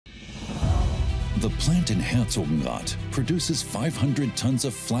The plant in Herzogenrath produces 500 tons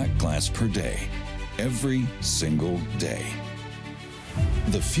of flat glass per day, every single day.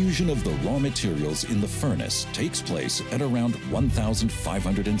 The fusion of the raw materials in the furnace takes place at around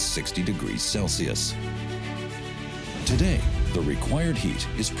 1,560 degrees Celsius. Today, the required heat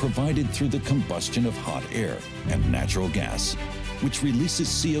is provided through the combustion of hot air and natural gas, which releases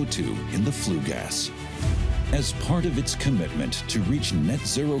CO2 in the flue gas. As part of its commitment to reach net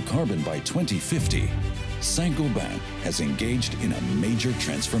zero carbon by 2050, Saint-Gobain has engaged in a major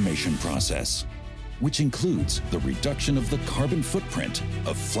transformation process, which includes the reduction of the carbon footprint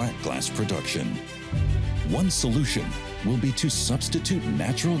of flat glass production. One solution will be to substitute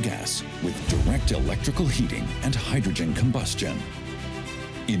natural gas with direct electrical heating and hydrogen combustion.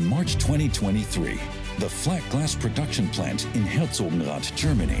 In March 2023, the flat glass production plant in Herzogenrath,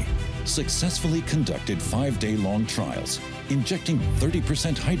 Germany, successfully conducted 5-day-long trials, injecting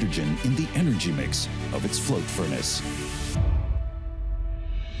 30% hydrogen in the energy mix of its float furnace.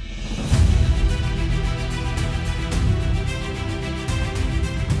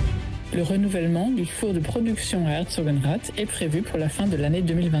 Le renouvellement du four de production à Herzogenrath est prévu pour la fin de l'année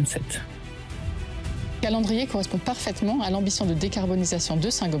 2027. Le calendrier correspond parfaitement à l'ambition de décarbonisation de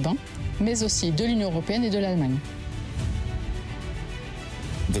Saint-Gobain, mais aussi de l'Union européenne et de l'Allemagne.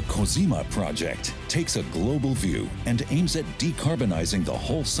 The COSIMA project takes a global view and aims at decarbonizing the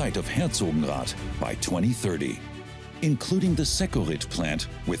whole site of Herzogenrath by 2030, including the Saint-Gobain plant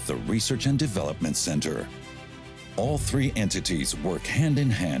with the Research and Development Center. All three entities work hand in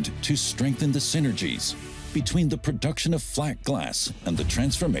hand to strengthen the synergies between the production of flat glass and the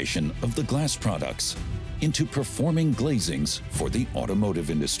transformation of the glass products into performing glazings for the automotive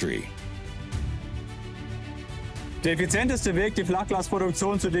industry. Der effizienteste Weg, die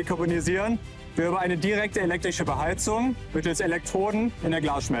Flachglasproduktion zu dekarbonisieren, wäre über eine direkte elektrische Beheizung mittels Elektroden in der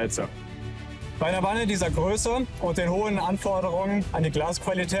Glasschmelze. Bei einer Wanne dieser Größe und den hohen Anforderungen an die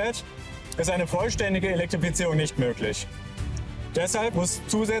Glasqualität ist eine vollständige Elektrifizierung nicht möglich. Deshalb muss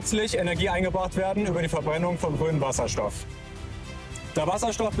zusätzlich Energie eingebracht werden über die Verbrennung von grünem Wasserstoff. Da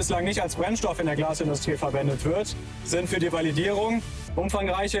Wasserstoff bislang nicht als Brennstoff in der Glasindustrie verwendet wird, sind für die Validierung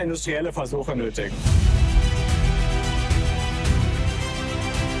umfangreiche industrielle Versuche nötig.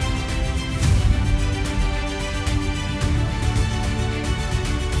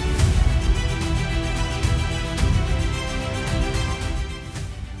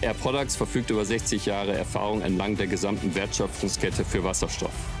 Air Products verfügt über 60 Jahre Erfahrung entlang der gesamten Wertschöpfungskette für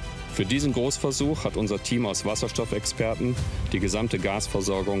Wasserstoff. Für diesen Großversuch hat unser Team aus Wasserstoffexperten die gesamte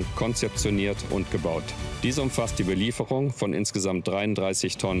Gasversorgung konzeptioniert und gebaut. Diese umfasst die Belieferung von insgesamt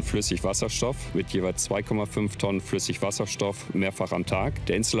 33 Tonnen Flüssigwasserstoff mit jeweils 2,5 Tonnen Flüssigwasserstoff mehrfach am Tag,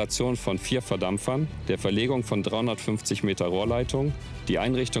 der Installation von 4 Verdampfern, der Verlegung von 350 Meter Rohrleitung, die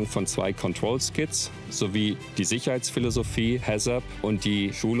Einrichtung von 2 Control-Skits sowie die Sicherheitsphilosophie, HAZAP und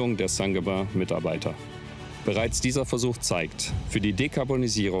die Schulung der Saint-Gobain-Mitarbeiter. Bereits dieser Versuch zeigt, für die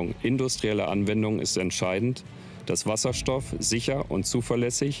Dekarbonisierung industrieller Anwendungen ist entscheidend, dass Wasserstoff sicher und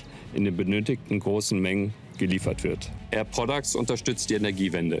zuverlässig in den benötigten großen Mengen geliefert wird. Air Products unterstützt die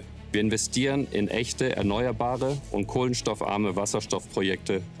Energiewende. Wir investieren in echte, erneuerbare und kohlenstoffarme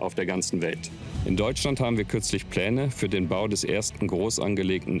Wasserstoffprojekte auf der ganzen Welt. In Deutschland haben wir kürzlich Pläne für den Bau des ersten groß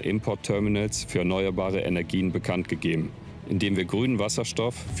angelegten Importterminals für erneuerbare Energien bekannt gegeben, indem wir grünen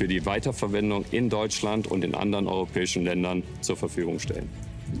Wasserstoff für die Weiterverwendung in Deutschland und in anderen europäischen Ländern zur Verfügung stellen.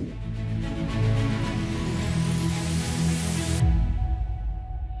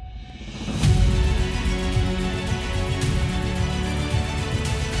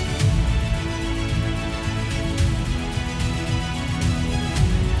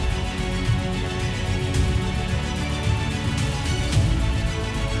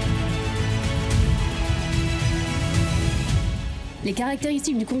 Les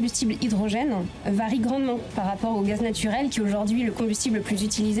caractéristiques du combustible hydrogène varient grandement par rapport au gaz naturel qui est aujourd'hui le combustible le plus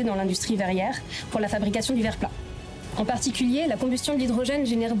utilisé dans l'industrie verrière pour la fabrication du verre plat. En particulier, la combustion de l'hydrogène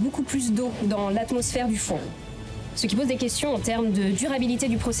génère beaucoup plus d'eau dans l'atmosphère du four, ce qui pose des questions en termes de durabilité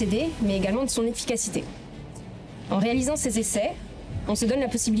du procédé, mais également de son efficacité. En réalisant ces essais, on se donne la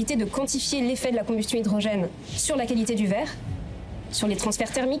possibilité de quantifier l'effet de la combustion hydrogène sur la qualité du verre, sur les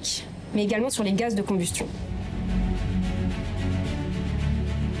transferts thermiques, mais également sur les gaz de combustion.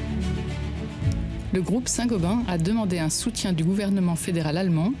 Le groupe Saint-Gobain a demandé un soutien du gouvernement fédéral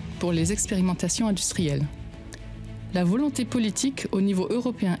allemand pour les expérimentations industrielles. La volonté politique au niveau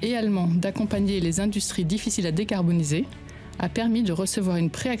européen et allemand d'accompagner les industries difficiles à décarboniser a permis de recevoir une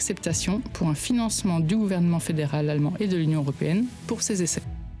préacceptation pour un financement du gouvernement fédéral allemand et de l'Union européenne pour ces essais.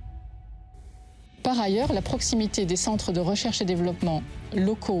 Par ailleurs, la proximité des centres de recherche et développement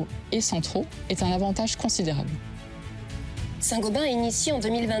locaux et centraux est un avantage considérable. Saint-Gobain a initié en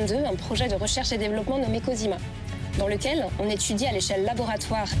 2022 un projet de recherche et développement nommé COSIMA, dans lequel on étudie à l'échelle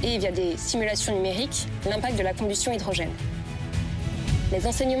laboratoire et via des simulations numériques l'impact de la combustion hydrogène. Les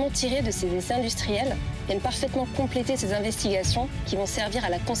enseignements tirés de ces essais industriels viennent parfaitement compléter ces investigations qui vont servir à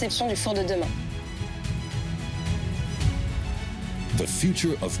la conception du four de demain. The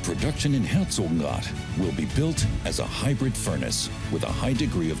future of production in Herzogenrath will be built as a hybrid furnace with a high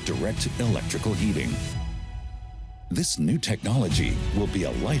degree of direct electrical heating. This new technology will be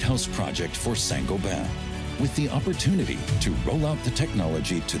a lighthouse project for Saint-Gobain, with the opportunity to roll out the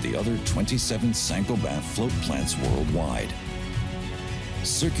technology to the other 27 Saint-Gobain float plants worldwide.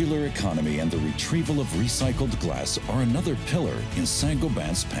 Circular economy and the retrieval of recycled glass are another pillar in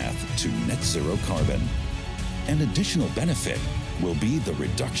Saint-Gobain's path to net zero carbon. An additional benefit will be the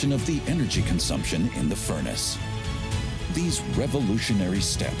reduction of the energy consumption in the furnace. These revolutionary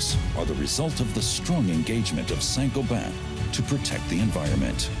steps are the result of the strong engagement of Saint-Gobain to protect the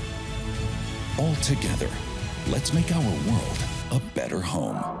environment. All together, let's make our world a better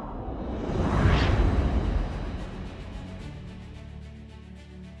home.